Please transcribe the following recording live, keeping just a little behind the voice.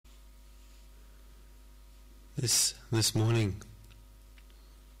This morning,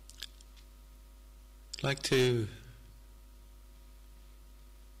 I'd like to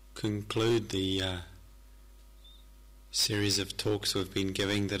conclude the series of talks we've been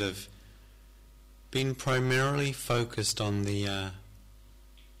giving that have been primarily focused on the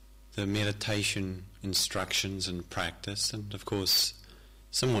meditation instructions and practice, and of course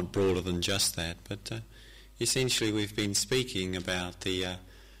somewhat broader than just that, but essentially we've been speaking about the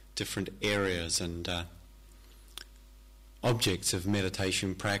different areas and objects of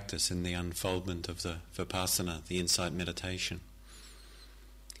meditation practice in the unfoldment of the Vipassana, the insight meditation.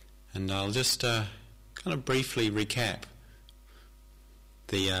 And I'll just kind of briefly recap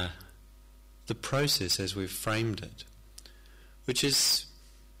the process as we've framed it, which is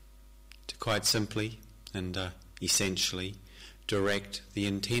to quite simply and essentially direct the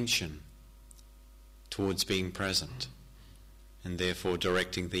intention towards being present, and therefore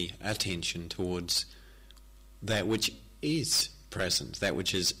directing the attention towards that which is present, that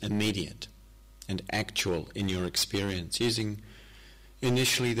which is immediate and actual in your experience, using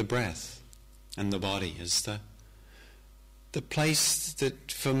initially the breath and the body as the place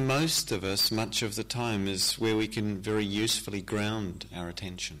that for most of us much of the time is where we can very usefully ground our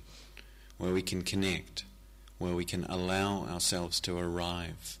attention, where we can connect, where we can allow ourselves to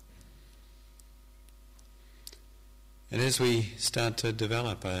arrive. And as we start to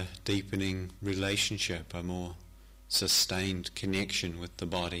develop a deepening relationship, a more sustained connection with the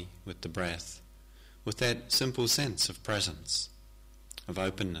body, with the breath, with that simple sense of presence, of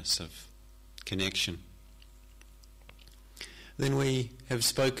openness, of connection, then we have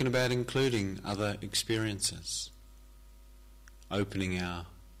spoken about including other experiences, opening our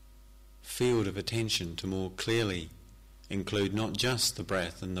field of attention to more clearly include not just the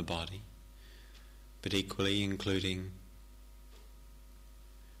breath and the body, but equally including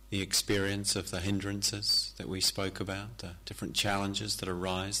the experience of the hindrances that we spoke about, the different challenges that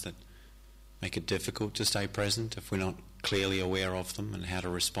arise that make it difficult to stay present if we're not clearly aware of them and how to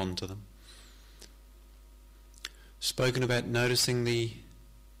respond to them. Spoken about noticing the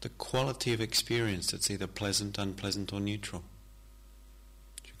quality of experience that's either pleasant, unpleasant or neutral,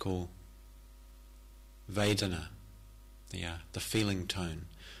 which we call Vedana, the feeling tone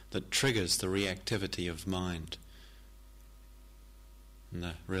that triggers the reactivity of mind, and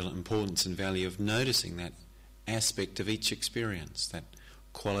the real importance and value of noticing that aspect of each experience, that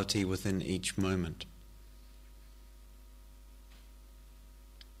quality within each moment.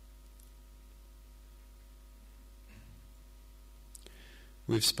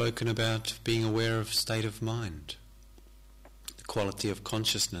 We've spoken about being aware of state of mind, the quality of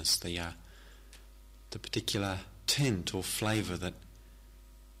consciousness, the particular tint or flavour that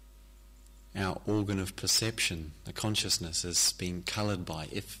our organ of perception, the consciousness, is being coloured by,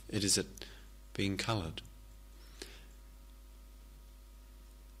 if it is being coloured.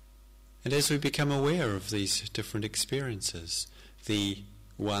 And as we become aware of these different experiences, the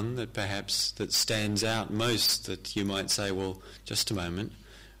one that perhaps that stands out most, that you might say, well, just a moment,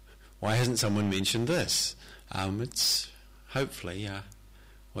 why hasn't someone mentioned this? It's hopefully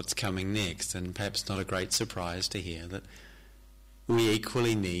what's coming next, and perhaps not a great surprise to hear that we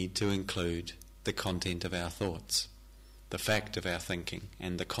equally need to include the content of our thoughts, the fact of our thinking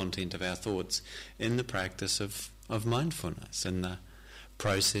and the content of our thoughts in the practice of mindfulness, in the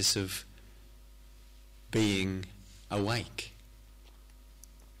process of being awake.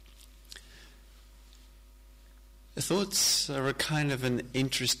 The thoughts are a kind of an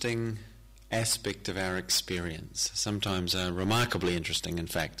interesting aspect of our experience, sometimes remarkably interesting, in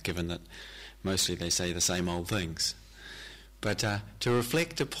fact, given that mostly they say the same old things. But to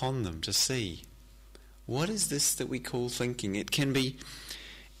reflect upon them, to see, what is this that we call thinking? It can be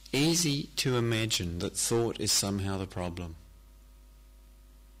easy to imagine that thought is somehow the problem.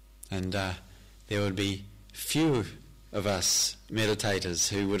 And there would be few of us meditators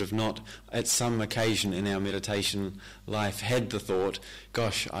who would have not, at some occasion in our meditation life, had the thought,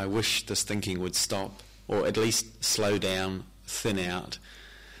 gosh, I wish this thinking would stop, or at least slow down, thin out,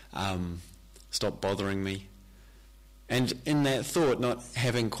 stop bothering me. And in that thought, not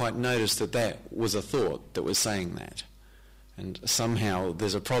having quite noticed that was a thought that was saying that. And somehow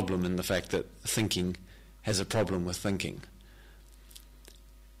there's a problem in the fact that thinking has a problem with thinking.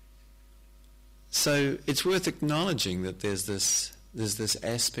 So it's worth acknowledging that there's this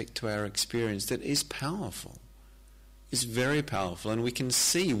aspect to our experience that is powerful. It's very powerful, and we can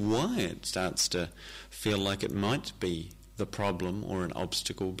see why it starts to feel like it might be the problem or an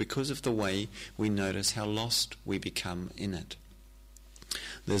obstacle, because of the way we notice how lost we become in it.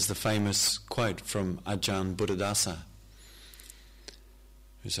 There's the famous quote from Ajahn Buddhadasa,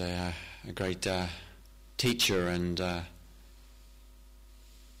 who's a great teacher and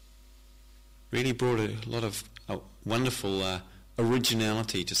really brought a lot of wonderful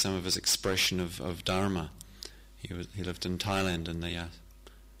originality to some of his expression of Dharma. He lived in Thailand in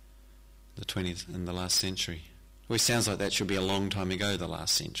the 20th, in the last century. It always sounds like that should be a long time ago, the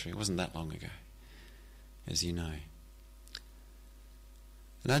last century. It wasn't that long ago, as you know.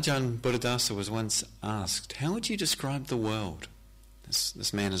 And Ajahn Buddhadasa was once asked, how would you describe the world?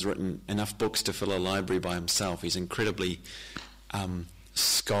 This man has written enough books to fill a library by himself. He's incredibly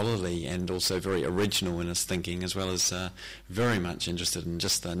scholarly and also very original in his thinking, as well as very much interested in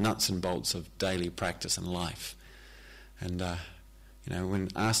just the nuts and bolts of daily practice and life. And when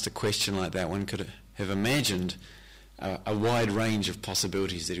asked a question like that, one could have imagined a wide range of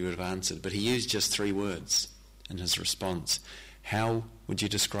possibilities that he would have answered, but he used just 3 words in his response. How would you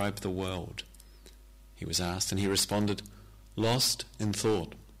describe the world? He was asked, and he responded, lost in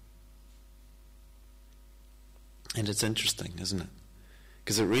thought. And it's interesting, isn't it?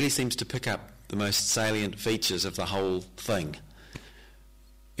 Because it really seems to pick up the most salient features of the whole thing.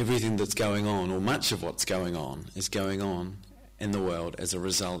 Everything that's going on, or much of what's going on, is going on in the world as a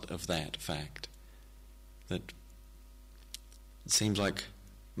result of that fact. That it seems like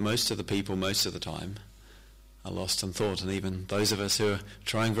most of the people, most of the time, are lost in thought, and even those of us who are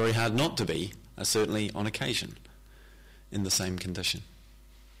trying very hard not to be are certainly on occasion in the same condition.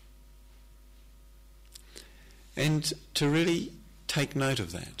 And to really take note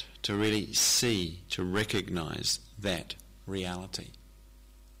of that, to really see, to recognize that reality.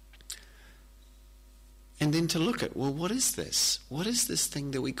 And then to look at, well, what is this? What is this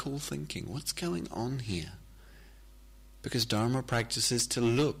thing that we call thinking? What's going on here? Because Dharma practice is to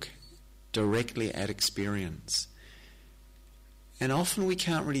look directly at experience. And often we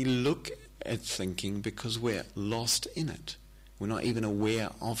can't really look at thinking because we're lost in it. We're not even aware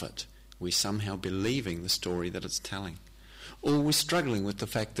of it. We're somehow believing the story that it's telling. Or we're struggling with the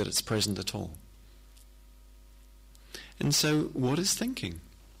fact that it's present at all. And so, what is thinking?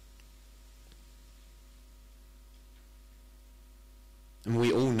 And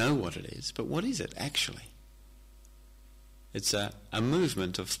we all know what it is, but what is it actually? It's a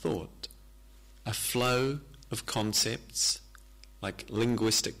movement of thought, a flow of concepts, like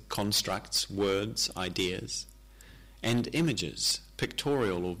linguistic constructs, words, ideas, and images,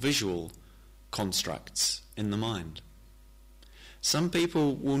 pictorial or visual constructs in the mind. Some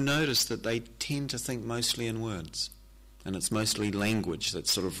people will notice that they tend to think mostly in words, and it's mostly language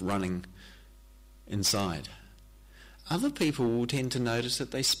that's sort of running inside. Other people will tend to notice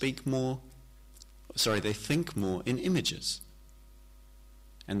that they think more in images,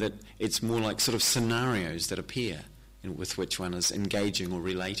 and that it's more like sort of scenarios that appear with which one is engaging or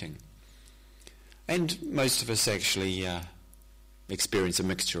relating. And most of us actually experience a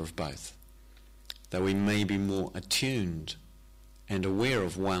mixture of both, though we may be more attuned and aware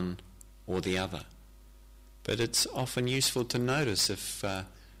of one or the other. But it's often useful to notice if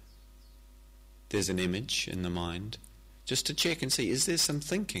there's an image in the mind, just to check and see, is there some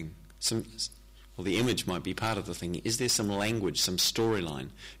thinking? Well, the image might be part of the thing. Is there some language, some storyline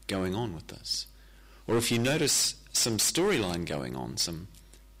going on with this? Or if you notice some storyline going on, some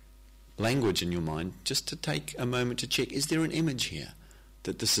language in your mind, just to take a moment to check, is there an image here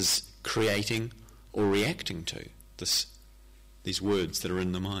that this is creating or reacting to, these words that are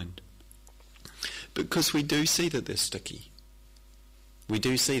in the mind? Because we do see that they're sticky. We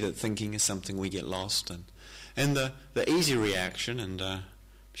do see that thinking is something we get lost in. And the easy reaction, and I'm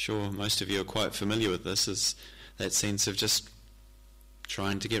sure most of you are quite familiar with this, is that sense of just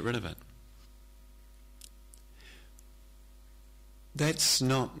trying to get rid of it. That's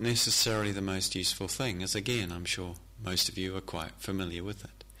not necessarily the most useful thing, as again, I'm sure most of you are quite familiar with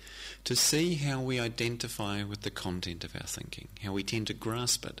it. To see how we identify with the content of our thinking, how we tend to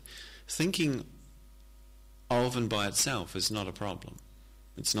grasp it. Thinking of and by itself is not a problem.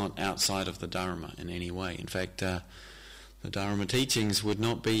 It's not outside of the Dharma in any way. In fact, the Dharma teachings would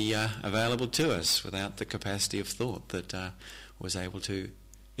not be available to us without the capacity of thought that was able to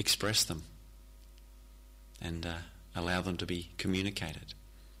express them and allow them to be communicated.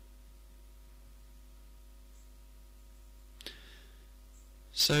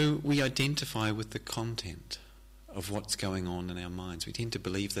 So we identify with the content of what's going on in our minds. We tend to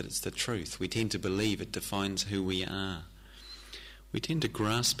believe that it's the truth. We tend to believe it defines who we are. We tend to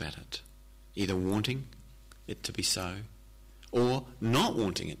grasp at it, either wanting it to be so or not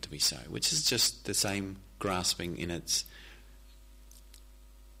wanting it to be so, which is just the same grasping in its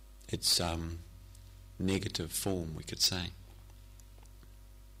negative form, we could say.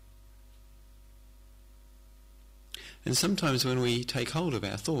 And sometimes when we take hold of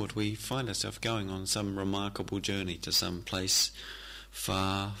our thought, we find ourselves going on some remarkable journey to some place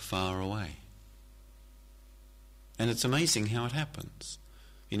far, far away. And it's amazing how it happens.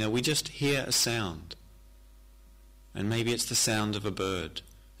 You know, we just hear a sound, and maybe it's the sound of a bird,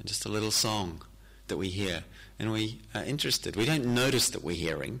 and just a little song that we hear, and we are interested. We don't notice that we're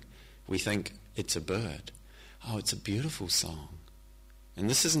hearing. We think it's a bird. Oh, it's a beautiful song. And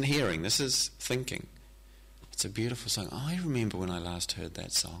this isn't hearing, this is thinking. It's a beautiful song. Oh, I remember when I last heard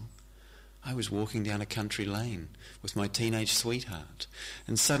that song. I was walking down a country lane with my teenage sweetheart,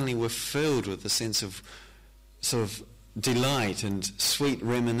 and suddenly we're filled with a sense of sort of delight and sweet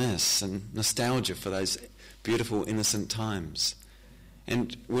reminisce and nostalgia for those beautiful, innocent times.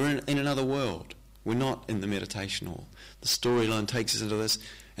 And we're in another world. We're not in the meditation hall. The storyline takes us into this,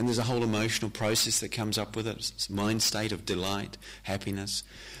 and there's a whole emotional process that comes up with it. It's a mind state of delight, happiness.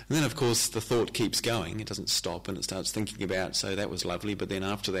 And then, of course, the thought keeps going. It doesn't stop, and it starts thinking about, so that was lovely, but then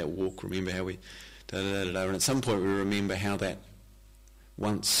after that walk, remember how we... da-da-da-da-da, and at some point we remember how that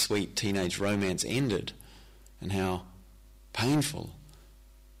once sweet teenage romance ended, and how painful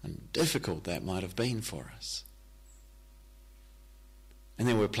and difficult that might have been for us. And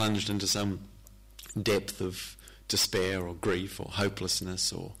then we're plunged into some depth of despair or grief or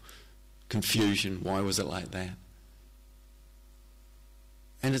hopelessness or confusion. Why was it like that?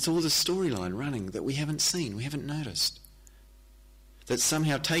 And it's all the storyline running that we haven't seen, we haven't noticed. That's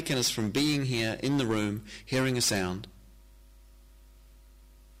somehow taken us from being here in the room, hearing a sound,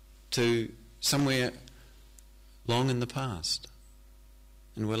 to somewhere long in the past.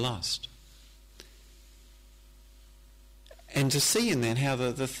 And we're lost. And to see in that how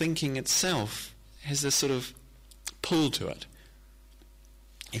the thinking itself has this sort of pull to it.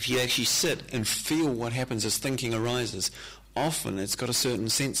 If you actually sit and feel what happens as thinking arises, often it's got a certain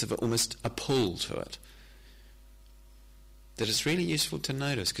sense of almost a pull to it. That it's really useful to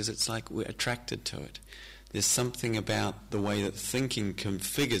notice, because it's like we're attracted to it. There's something about the way that thinking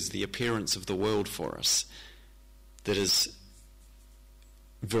configures the appearance of the world for us that is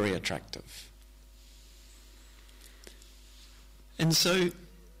very attractive. And so,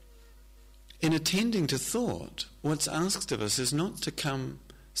 in attending to thought, what's asked of us is not to come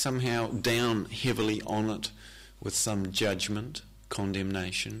somehow down heavily on it with some judgment,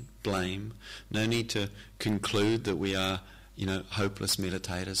 condemnation, blame. No need to conclude that we are, hopeless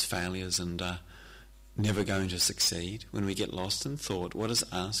meditators, failures, and never going to succeed. When we get lost in thought, what is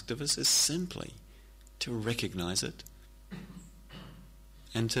asked of us is simply to recognize it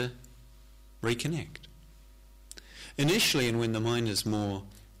and to reconnect. Initially, and when the mind is more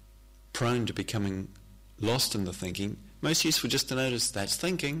prone to becoming lost in the thinking, most useful just to notice that's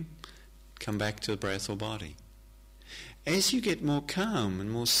thinking, come back to the breath or body. As you get more calm and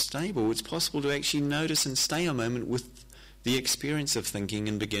more stable, it's possible to actually notice and stay a moment with the experience of thinking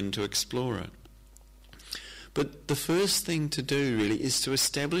and begin to explore it. But the first thing to do really is to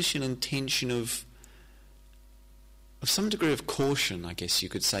establish an intention of some degree of caution, I guess you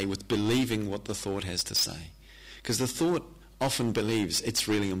could say, with believing what the thought has to say. Because the thought often believes it's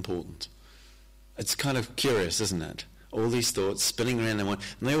really important. It's kind of curious, isn't it? All these thoughts spinning around in one,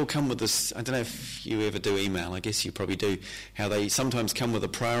 and they all come with this, I don't know if you ever do email, I guess you probably do, how they sometimes come with a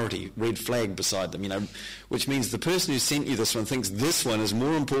priority red flag beside them, which means the person who sent you this one thinks this one is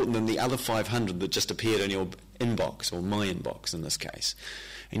more important than the other 500 that just appeared in your inbox, or my inbox in this case.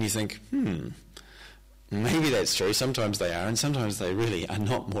 And you think, maybe that's true. Sometimes they are, and sometimes they really are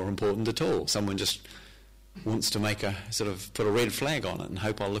not more important at all. Someone just wants to make a sort of put a red flag on it and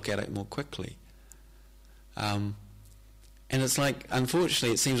hope I'll look at it more quickly. And it's like,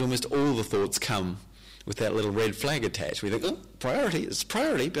 unfortunately, it seems almost all the thoughts come with that little red flag attached. We think, oh, priority, it's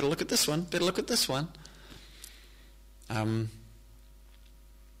priority, better look at this one, better look at this one. And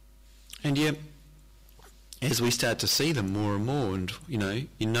yet, as we start to see them more and more, and, you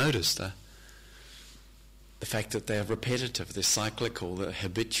notice the fact that they're repetitive, they're cyclical, they're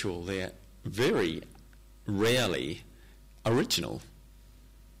habitual, they're very rarely original.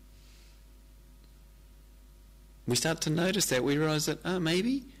 We start to notice that, we realise that,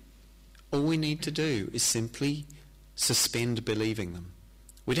 maybe all we need to do is simply suspend believing them.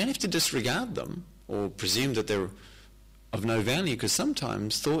 We don't have to disregard them or presume that they're of no value, because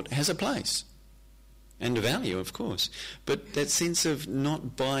sometimes thought has a place and a value, of course. But that sense of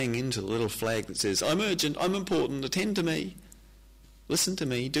not buying into the little flag that says, I'm urgent, I'm important, attend to me, listen to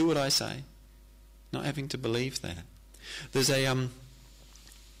me, do what I say. Not having to believe that. There's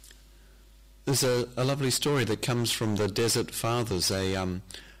a lovely story that comes from the Desert Fathers, an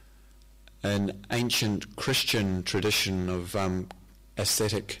ancient Christian tradition of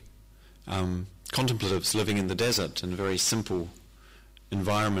ascetic contemplatives living in the desert in a very simple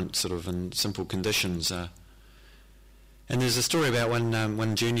environment, sort of, and simple conditions. And there's a story about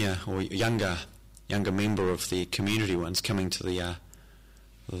one junior or younger member of the community once coming to the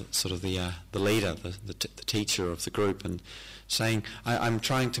leader, the teacher of the group, and saying, "I'm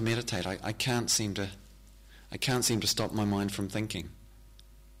trying to meditate. I can't seem to stop my mind from thinking.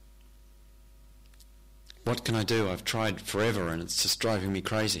 What can I do? I've tried forever, and it's just driving me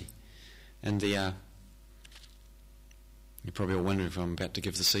crazy." And you're probably all wondering if I'm about to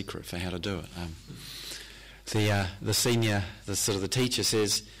give the secret for how to do it. The senior, the teacher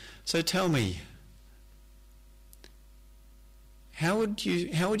says, "So tell me, how would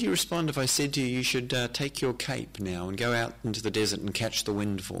you respond if I said to you, you should take your cape now and go out into the desert and catch the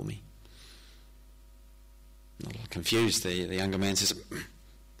wind for me?" A little confused, the younger man says,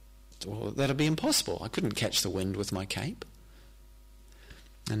 "Well, that'd be impossible. I couldn't catch the wind with my cape."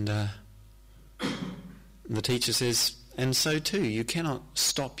 And the teacher says, "And so too, you cannot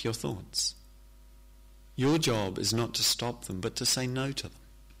stop your thoughts. Your job is not to stop them, but to say no to them."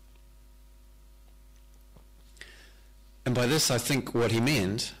 And by this, I think what he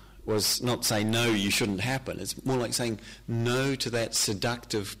meant was not say, "No, you shouldn't happen." It's more like saying no to that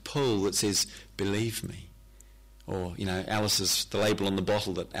seductive pull that says, "Believe me." Or, Alice's, the label on the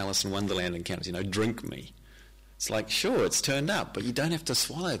bottle that Alice in Wonderland encounters, "Drink me." It's like, sure, it's turned up, but you don't have to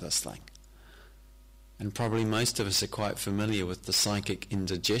swallow this thing. And probably most of us are quite familiar with the psychic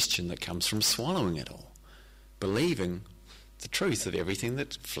indigestion that comes from swallowing it all, believing the truth of everything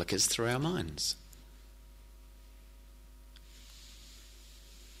that flickers through our minds.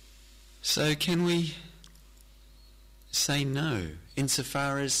 So can we say no,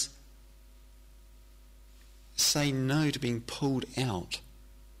 insofar as say no to being pulled out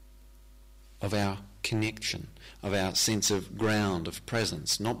of our connection, of our sense of ground, of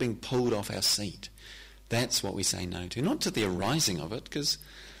presence, not being pulled off our seat? That's what we say no to, not to the arising of it, because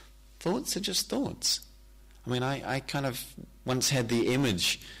thoughts are just thoughts. I mean, I kind of once had the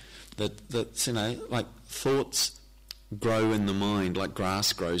image that like thoughts grow in the mind like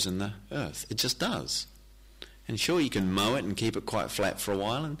grass grows in the earth. It just does. And sure, you can mow it and keep it quite flat for a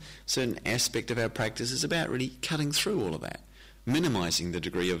while, and a certain aspect of our practice is about really cutting through all of that, minimising the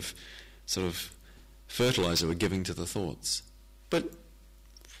degree of sort of fertiliser we're giving to the thoughts. But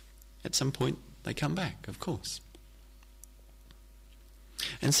at some point, they come back, of course.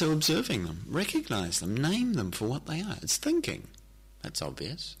 And so observing them, recognise them, name them for what they are. It's thinking. That's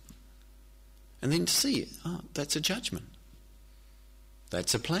obvious. And then to see, that's a judgment.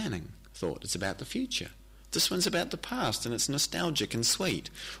 That's a planning thought. It's about the future. This one's about the past and it's nostalgic and sweet.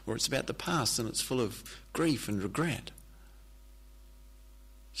 Or it's about the past and it's full of grief and regret.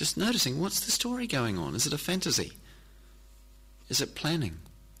 Just noticing, what's the story going on? Is it a fantasy? Is it planning?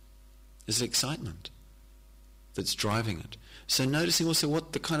 Is it excitement that's driving it? So noticing also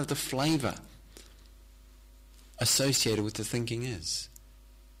what the kind of the flavour associated with the thinking is.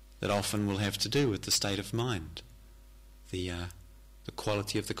 That often will have to do with the state of mind, the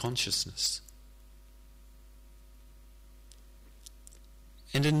quality of the consciousness.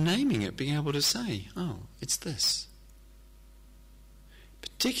 And in naming it, being able to say, "Oh, it's this."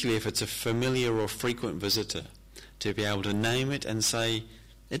 Particularly if it's a familiar or frequent visitor, to be able to name it and say,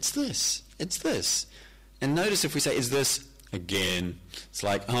 "It's this, it's this." And notice if we say, "Is this?" again, it's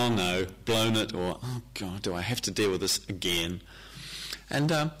like, "Oh no, blown it," or "Oh God, do I have to deal with this again?"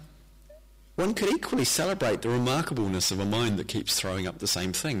 And one could equally celebrate the remarkableness of a mind that keeps throwing up the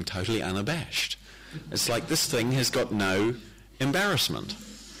same thing, totally unabashed. It's like this thing has got no embarrassment.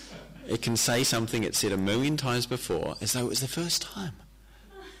 It can say something it said 1,000,000 times before as though it was the first time.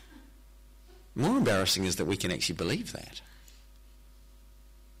 More embarrassing is that we can actually believe that.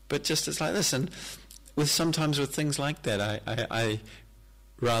 But just it's like this, and sometimes with things like that, I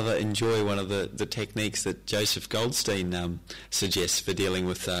rather enjoy one of the techniques that Joseph Goldstein suggests for dealing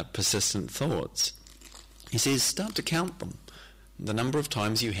with persistent thoughts. He says, start to count them, the number of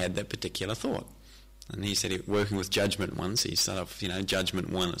times you had that particular thought. And he said, working with judgment once, he started off, judgment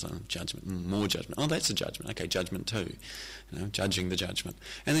one, it's like, judgment, more judgment. Oh, that's a judgment. Okay, judgment two. Judging the judgment.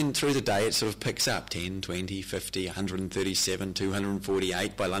 And then through the day, it sort of picks up 10, 20, 50, 137,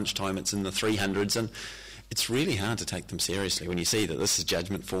 248. By lunchtime, it's in the 300s. And it's really hard to take them seriously when you see that this is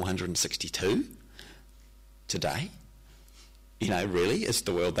judgment 462 today. Really? Is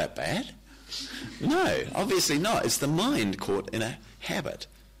the world that bad? No, obviously not. It's the mind caught in a habit.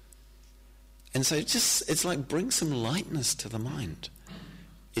 And so it's like bring some lightness to the mind.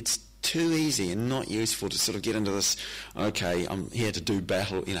 It's too easy and not useful to sort of get into this, okay, I'm here to do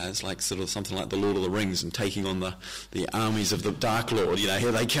battle, it's like sort of something like the Lord of the Rings and taking on the armies of the Dark Lord,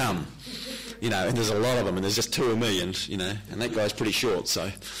 here they come. and there's a lot of them, and there's just two of me, and that guy's pretty short,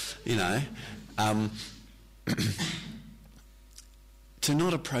 so, to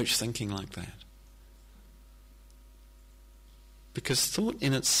not approach thinking like that. Because thought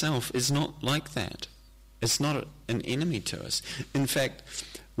in itself is not like that. It's not an enemy to us. In fact,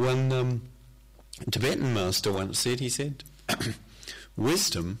 one Tibetan master once said, he said,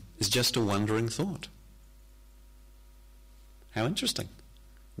 wisdom is just a wandering thought. How interesting.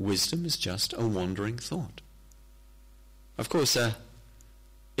 Wisdom is just a wandering thought. Of course,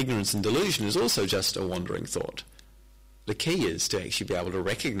 ignorance and delusion is also just a wandering thought. The key is to actually be able to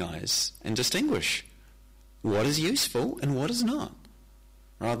recognise and distinguish what is useful and what is not,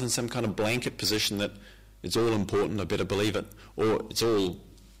 rather than some kind of blanket position that it's all important, I better believe it, or it's all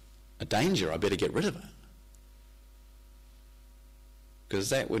a danger, I better get rid of it. Because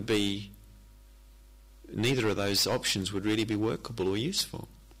that would be, neither of those options would really be workable or useful.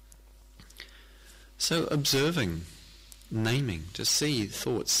 So observing, naming, to see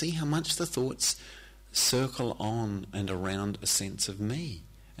thoughts, see how much the thoughts circle on and around a sense of me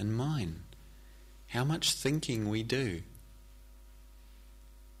and mine. How much thinking we do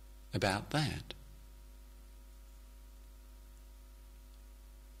about that.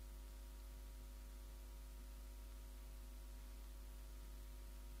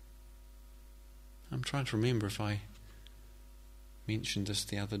 I'm trying to remember if I mentioned this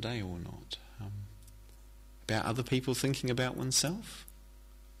the other day or not. About other people thinking about oneself.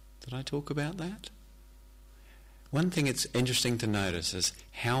 Did I talk about that? One thing it's interesting to notice is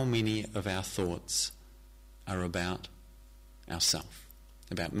how many of our thoughts are about ourself,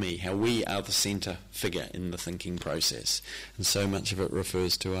 about me, how we are the centre figure in the thinking process, and so much of it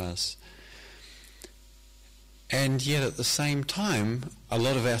refers to us. And yet at the same time, a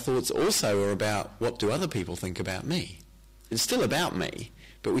lot of our thoughts also are about what do other people think about me. It's still about me,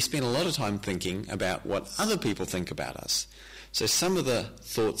 but we spend a lot of time thinking about what other people think about us. So some of the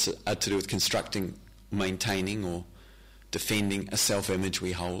thoughts are to do with constructing, maintaining or defending a self-image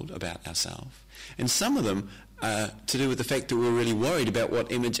we hold about ourselves. And some of them are to do with the fact that we're really worried about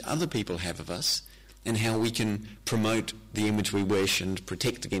what image other people have of us and how we can promote the image we wish and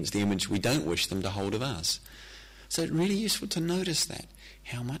protect against the image we don't wish them to hold of us. So it's really useful to notice that,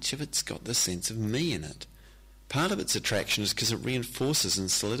 how much of it's got the sense of me in it. Part of its attraction is because it reinforces and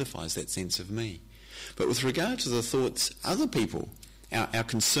solidifies that sense of me. But with regard to the thoughts other people, our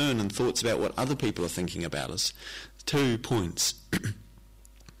concern and thoughts about what other people are thinking about us, 2 points.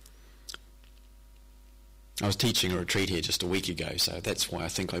 I was teaching a retreat here just a week ago, so that's why I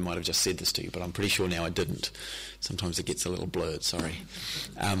think I might have just said this to you, but I'm pretty sure now I didn't. Sometimes it gets a little blurred, sorry.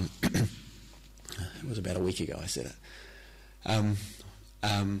 It was about a week ago I said it.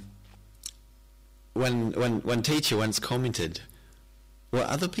 One teacher once commented, what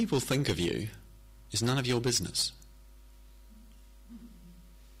other people think of you is none of your business.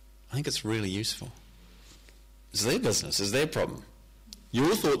 I think it's really useful. It's their business, it's their problem.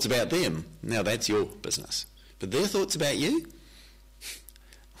 Your thoughts about them, now that's your business. But their thoughts about you,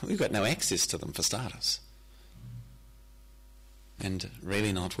 we've got no access to them for starters. And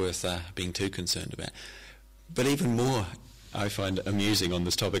really not worth being too concerned about. But even more I find amusing on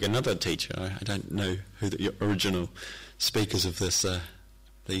this topic, another teacher, I don't know who the original speakers of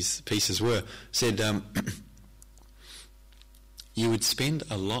these pieces were, said you would spend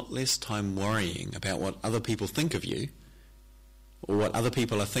a lot less time worrying about what other people think of you or what other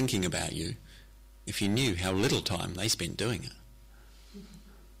people are thinking about you if you knew how little time they spent doing it.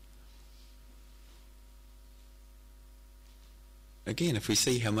 Again, if we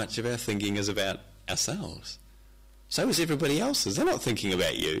see how much of our thinking is about ourselves, so is everybody else's. They're not thinking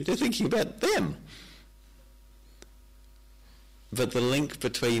about you, they're thinking about them. But the link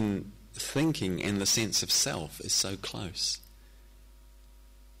between thinking and the sense of self is so close.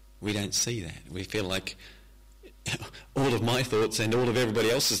 We don't see that. We feel like all of my thoughts and all of everybody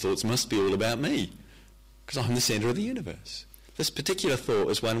else's thoughts must be all about me, because I'm the centre of the universe. This particular thought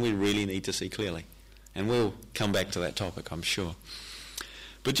is one we really need to see clearly. And we'll come back to that topic, I'm sure.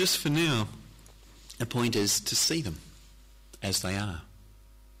 But just for now, the point is to see them as they are.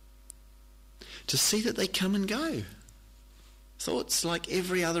 To see that they come and go. Thoughts, like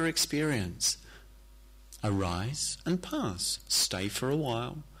every other experience, arise and pass, stay for a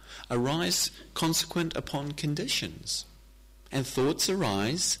while, arise consequent upon conditions. And thoughts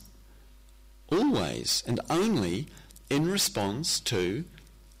arise always and only in response to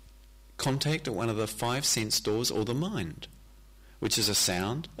contact at one of the 5 sense doors or the mind, which is a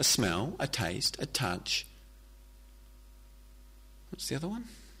sound, a smell, a taste, a touch. What's the other one?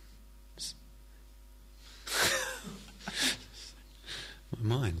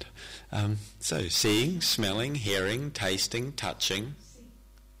 My mind. So seeing, smelling, hearing, tasting, touching.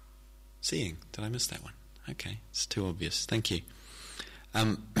 Seeing. Did I miss that one? Okay, it's too obvious. Thank you.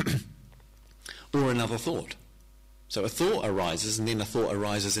 Or another thought. So a thought arises, and then a thought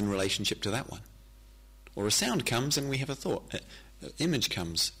arises in relationship to that one. Or a sound comes and we have a thought. An image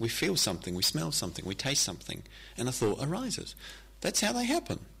comes, we feel something, we smell something, we taste something, and a thought arises. That's how they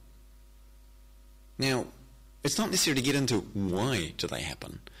happen. Now, it's not necessarily to get into why do they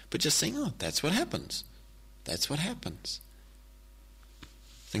happen, but just saying, oh, that's what happens. That's what happens.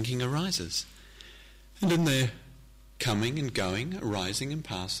 Thinking arises. And in their coming and going, arising and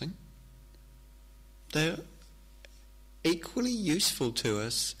passing, they're equally useful to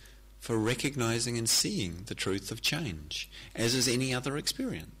us for recognizing and seeing the truth of change, as is any other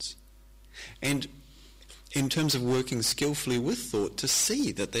experience. And in terms of working skillfully with thought, to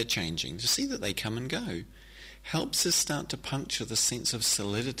see that they're changing, to see that they come and go, helps us start to puncture the sense of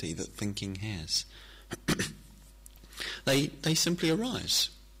solidity that thinking has. They simply arise.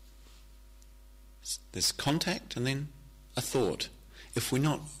 There's contact and then a thought, if we're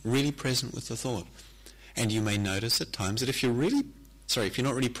not really present with the thought. And you may notice at times that if you're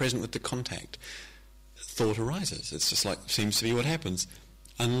not really present with the contact, thought arises. It's just like, seems to be what happens,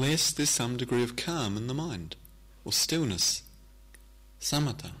 unless there's some degree of calm in the mind, or stillness,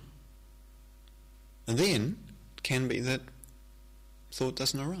 samatha. And then it can be that thought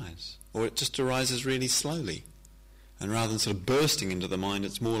doesn't arise, or it just arises really slowly. And rather than sort of bursting into the mind,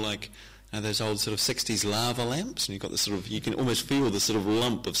 it's more like those old sort of 60s lava lamps, and you've got this sort of, you can almost feel the sort of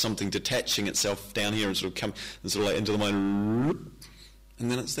lump of something detaching itself down here and sort of come and sort of like into the mind, and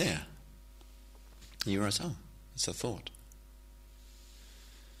then it's there. And you realise, oh, it's a thought.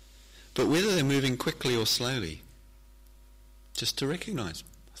 But whether they're moving quickly or slowly, just to recognise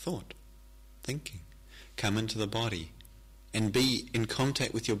a thought, thinking, come into the body, and be in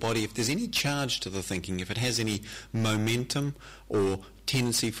contact with your body. If there's any charge to the thinking, if it has any momentum or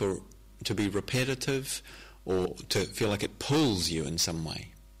tendency to be repetitive or to feel like it pulls you in some way,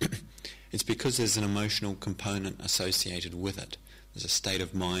 it's because there's an emotional component associated with it. There's a state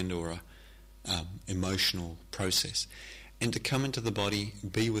of mind or a emotional process. And to come into the body,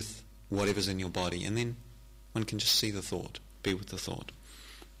 be with whatever's in your body, and then one can just see the thought, be with the thought.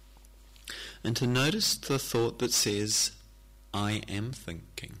 And to notice the thought that says, I am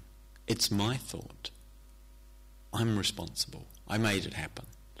thinking. It's my thought. I'm responsible. I made it happen.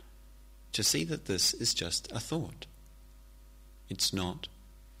 To see that this is just a thought. It's not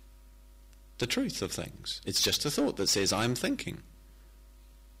the truth of things. It's just a thought that says, I'm thinking.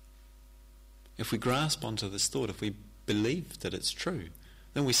 If we grasp onto this thought, if we believe that it's true,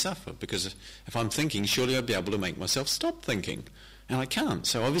 then we suffer, because if I'm thinking, surely I'll be able to make myself stop thinking. And I can't,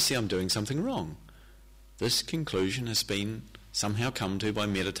 so obviously I'm doing something wrong. This conclusion has been somehow come to by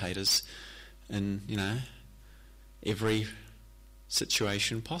meditators in, every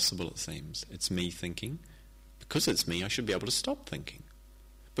situation possible, it seems. It's me thinking. Because it's me, I should be able to stop thinking.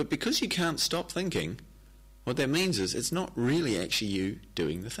 But because you can't stop thinking, what that means is it's not really actually you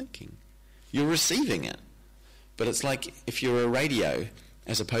doing the thinking. You're receiving it. But it's like if you're a radio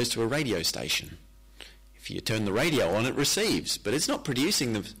as opposed to a radio station. If you turn the radio on, it receives, but it's not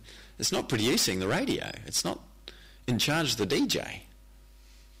producing the radio. It's not in charge of the DJ,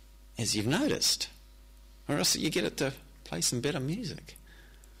 as you've noticed. Or else you get it to play some better music.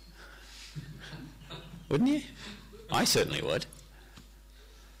 Wouldn't you? I certainly would.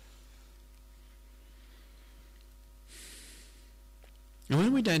 And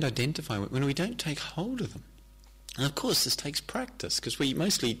when we don't identify, when we don't take hold of them, and of course this takes practice, because we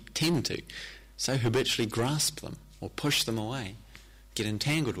mostly tend to so habitually grasp them or push them away, get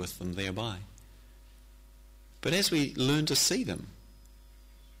entangled with them thereby. But as we learn to see them,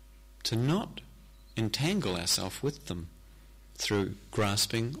 to not entangle ourselves with them through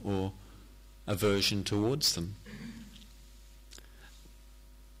grasping or aversion towards them,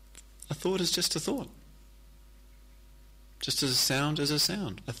 a thought is just a thought. Just as a sound is a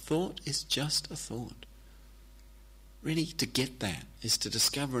sound. A thought is just a thought. Really, to get that is to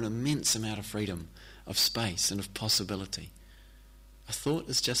discover an immense amount of freedom, of space and of possibility. A thought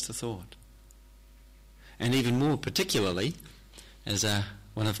is just a thought. And even more particularly, as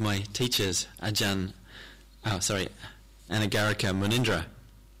one of my teachers, Anagarika Munindra,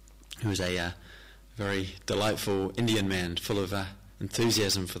 who was a very delightful Indian man, full of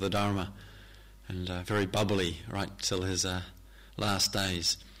enthusiasm for the Dharma, and very bubbly right till his last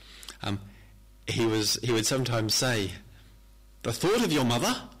days. He would sometimes say, the thought of your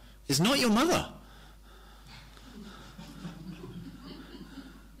mother is not your mother.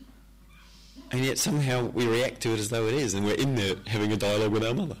 And yet somehow we react to it as though it is, and we're in there having a dialogue with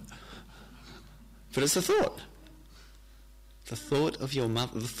our mother. But it's a thought. The thought of your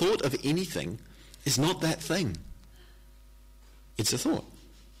mother, the thought of anything is not that thing. It's a thought.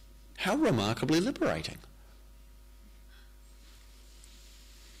 How remarkably liberating.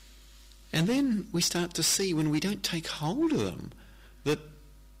 And then we start to see, when we don't take hold of them, that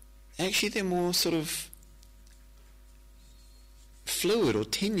actually they're more sort of fluid or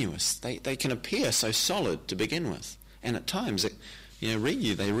tenuous. They can appear so solid to begin with, and at times they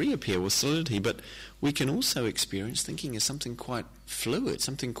reappear with solidity, but we can also experience thinking as something quite fluid,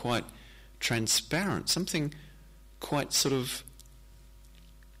 something quite transparent, something quite sort of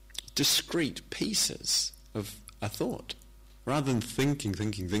discrete pieces of a thought, rather than thinking.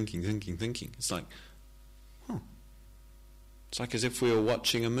 It's like, it's like as if we were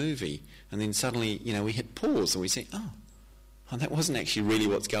watching a movie and then suddenly, we hit pause and we say, oh, that wasn't actually really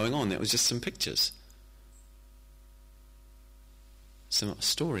what's going on. That was just some pictures, some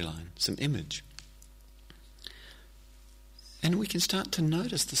storyline, some image. And we can start to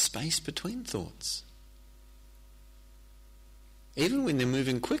notice the space between thoughts. Even when they're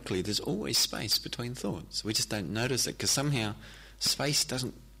moving quickly, there's always space between thoughts. We just don't notice it because somehow space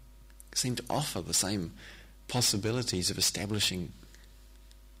doesn't seem to offer the same possibilities of establishing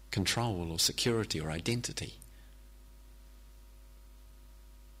control or security or identity.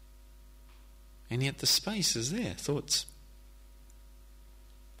 And yet the space is there. Thoughts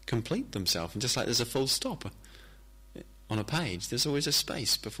complete themselves. And just like there's a full stop on a page, there's always a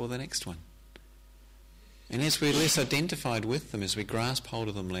space before the next one. And as we're less identified with them, as we grasp hold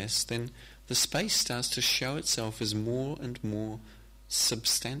of them less, then the space starts to show itself as more and more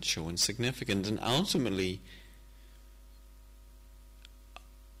substantial and significant, and ultimately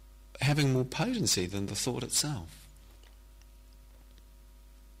having more potency than the thought itself.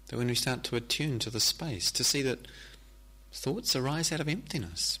 That when we start to attune to the space, to see that thoughts arise out of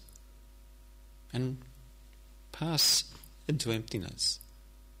emptiness and pass into emptiness.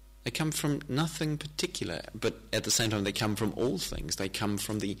 They come from nothing particular, but at the same time they come from all things. They come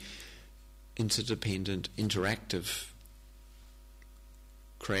from the interdependent, interactive,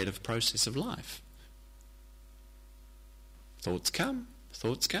 creative process of life. Thoughts come,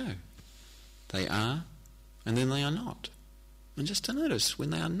 thoughts go. They are, and then they are not. And just to notice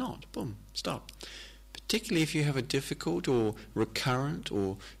when they are not, boom, stop. Particularly if you have a difficult or recurrent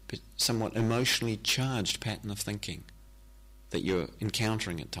or somewhat emotionally charged pattern of thinking that you're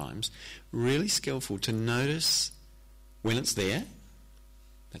encountering at times, really skillful to notice when it's there.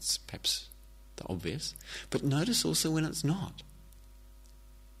 That's perhaps the obvious. But notice also when it's not.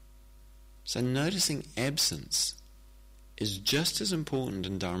 So noticing absence is just as important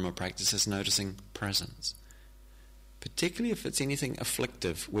in Dharma practice as noticing presence. Particularly if it's anything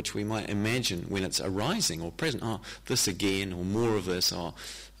afflictive, which we might imagine when it's arising or present, this again, or more of this, or,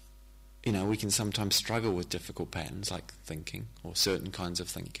 we can sometimes struggle with difficult patterns like thinking, or certain kinds of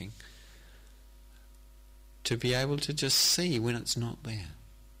thinking, to be able to just see when it's not there.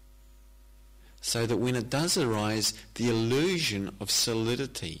 So that when it does arise, the illusion of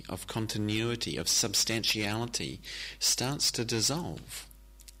solidity, of continuity, of substantiality starts to dissolve.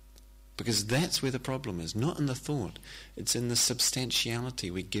 Because that's where the problem is, not in the thought, it's in the substantiality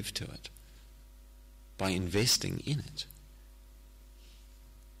we give to it by investing in it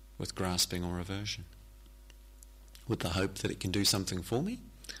with grasping or aversion, with the hope that it can do something for me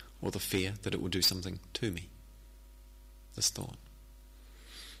or the fear that it will do something to me, this thought,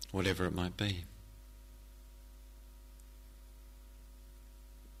 whatever it might be.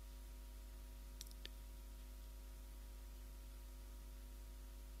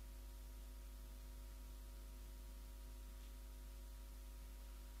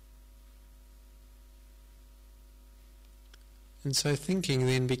 And so thinking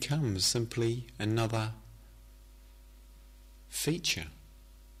then becomes simply another feature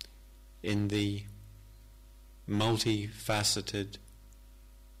in the multifaceted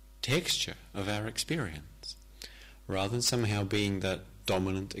texture of our experience, rather than somehow being the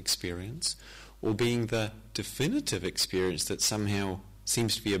dominant experience or being the definitive experience that somehow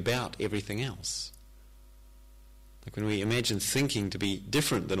seems to be about everything else. Like when we imagine thinking to be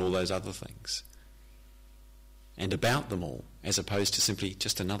different than all those other things and about them all, as opposed to simply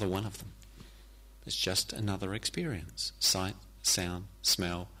just another one of them. It's just another experience. Sight, sound,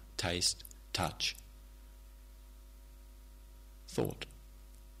 smell, taste, touch, thought.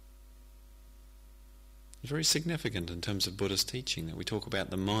 It's very significant in terms of Buddhist teaching that we talk about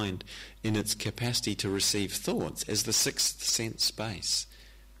the mind in its capacity to receive thoughts as the sixth sense space,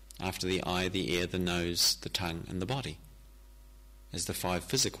 after the eye, the ear, the nose, the tongue, and the body. as the 5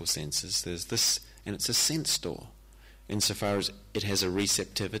 physical senses. There's this, and it's a sense door, insofar as it has a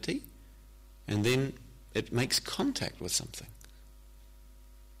receptivity, and then it makes contact with something.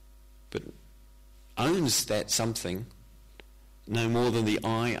 But owns that something no more than the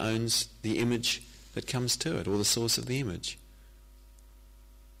eye owns the image that comes to it, or the source of the image.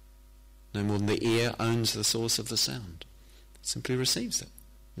 No more than the ear owns the source of the sound. It simply receives it,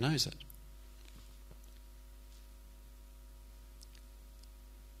 knows it.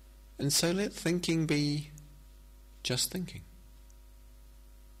 And so let thinking be just thinking.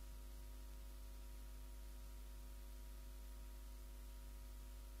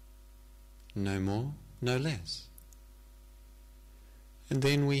 No more, no less. And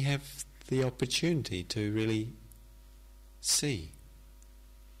then we have the opportunity to really see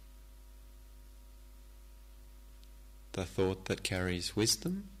the thought that carries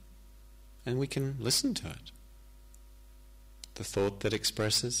wisdom, and we can listen to it. The thought that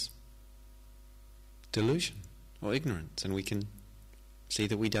expresses delusion or ignorance, and we can see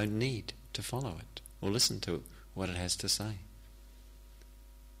that we don't need to follow it or listen to what it has to say.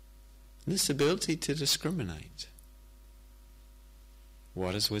 And this ability to discriminate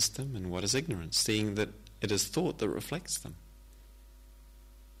what is wisdom and what is ignorance, seeing that it is thought that reflects them.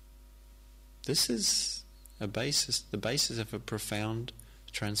 This is the basis of a profound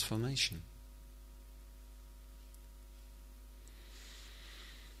transformation.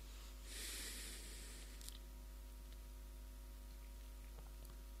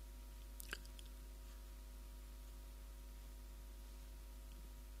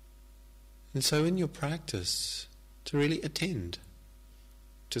 And so in your practice, to really attend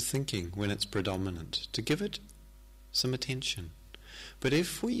to thinking when it's predominant, to give it some attention. But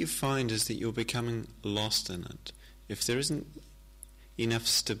if what you find is that you're becoming lost in it, if there isn't enough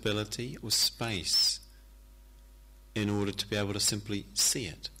stability or space in order to be able to simply see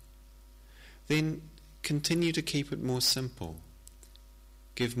it, then continue to keep it more simple.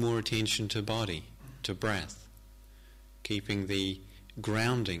 Give more attention to body, to breath, keeping the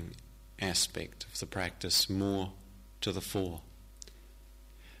grounding aspect of the practice more to the fore.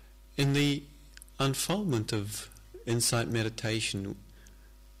 In the unfoldment of insight meditation,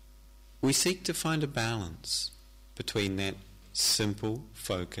 we seek to find a balance between that simple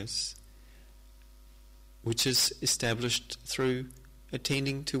focus, which is established through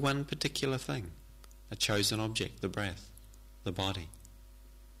attending to one particular thing, a chosen object, the breath, the body.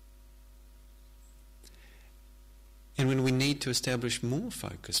 And when we need to establish more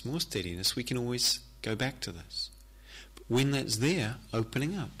focus, more steadiness, we can always go back to this. But when that's there,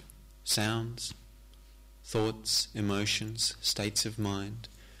 opening up sounds, thoughts, emotions, states of mind,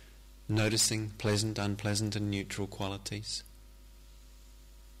 noticing pleasant, unpleasant and neutral qualities,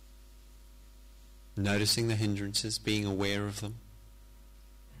 noticing the hindrances, being aware of them,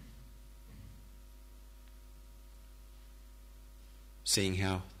 seeing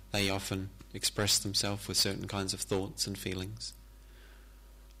how they often express themselves with certain kinds of thoughts and feelings.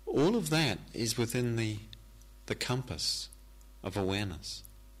 All of that is within the compass of awareness.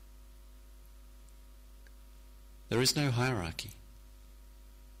 There is no hierarchy.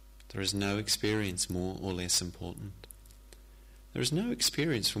 There is no experience more or less important. There is no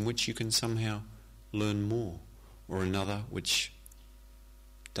experience from which you can somehow learn more, or another which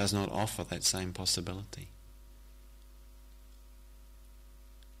does not offer that same possibility.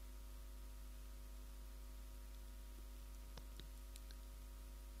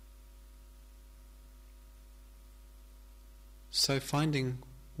 So finding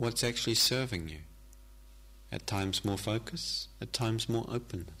what's actually serving you. At times more focus, at times more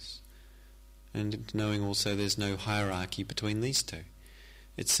openness. And knowing also there's no hierarchy between these two.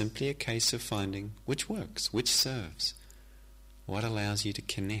 It's simply a case of finding which works, which serves, what allows you to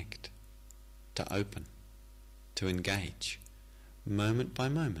connect, to open, to engage, moment by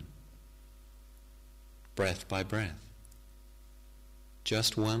moment, breath by breath,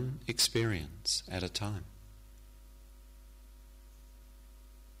 just one experience at a time.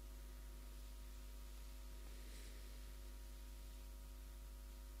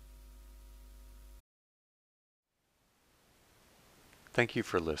 Thank you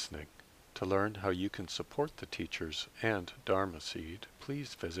for listening. To learn how you can support the teachers and Dharma Seed,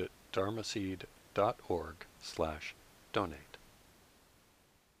 please visit dharmaseed.org/donate.